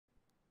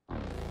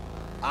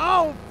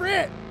Oh,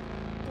 Frit!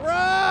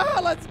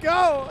 Bruh, let's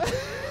go!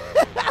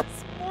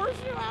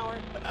 Horseshoe hour!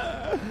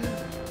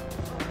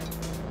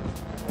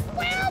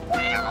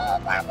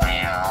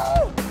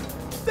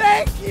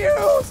 Thank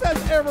you, says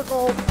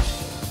Evergold.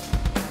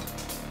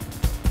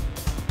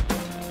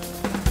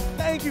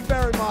 Thank you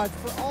very much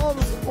for all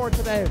the support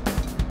today.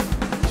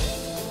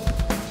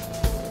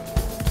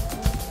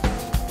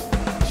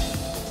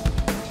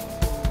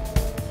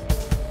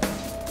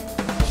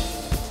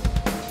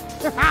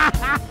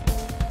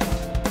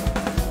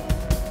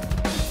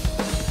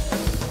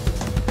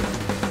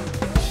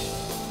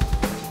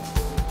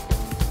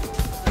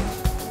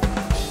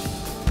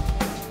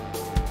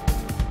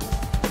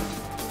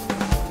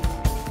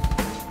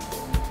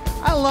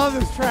 I love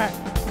this track.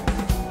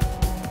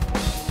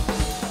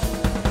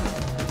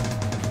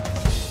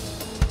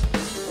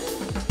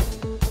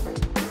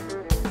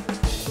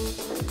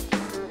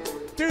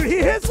 Dude, he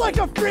hits like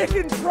a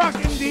freaking truck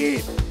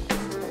indeed.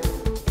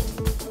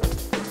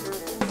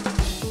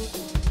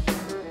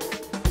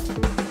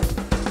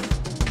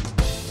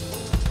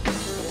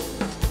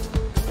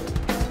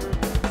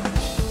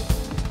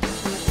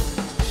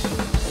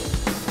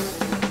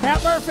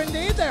 Pat Murph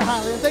indeed there,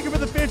 Holly. Thank you for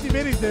the 50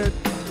 minis, dude.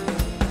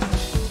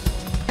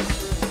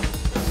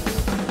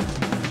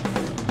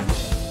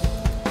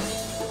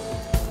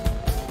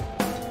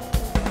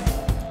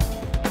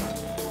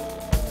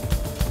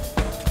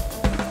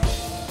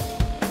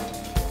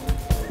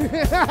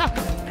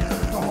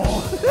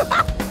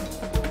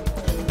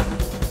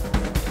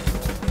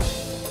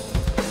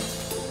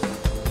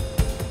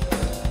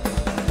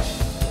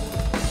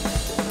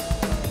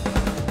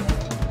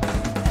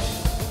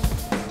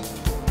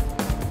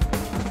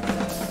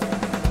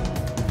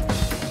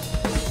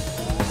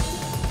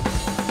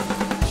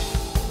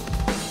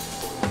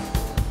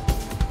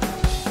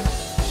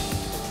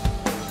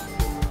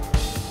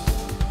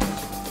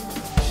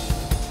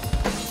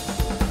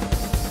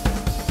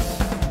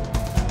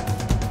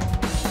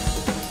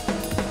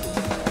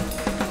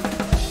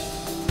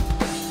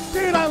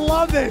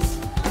 This.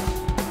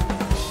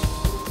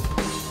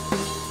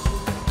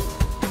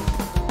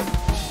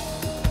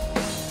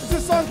 As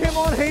this song came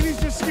on, Hades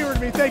just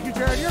skewered me. Thank you,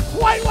 Jared. You're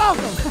quite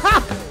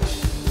welcome.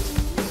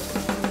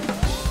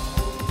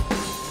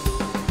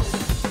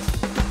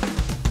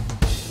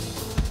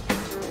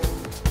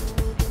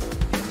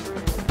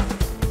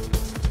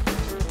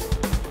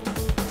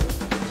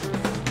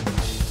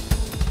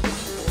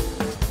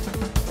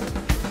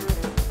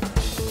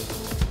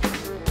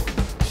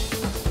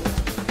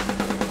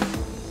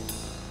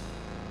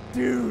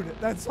 Dude,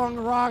 that song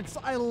rocks.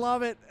 I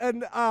love it.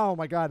 And oh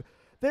my God,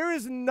 there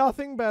is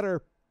nothing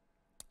better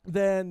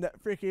than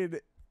freaking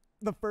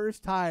the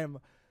first time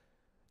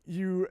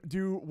you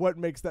do what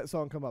makes that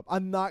song come up.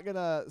 I'm not going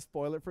to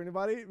spoil it for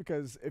anybody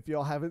because if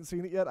y'all haven't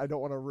seen it yet, I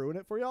don't want to ruin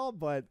it for y'all.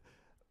 But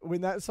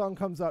when that song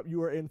comes up,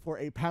 you are in for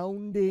a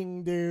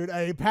pounding, dude.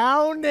 A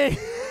pounding.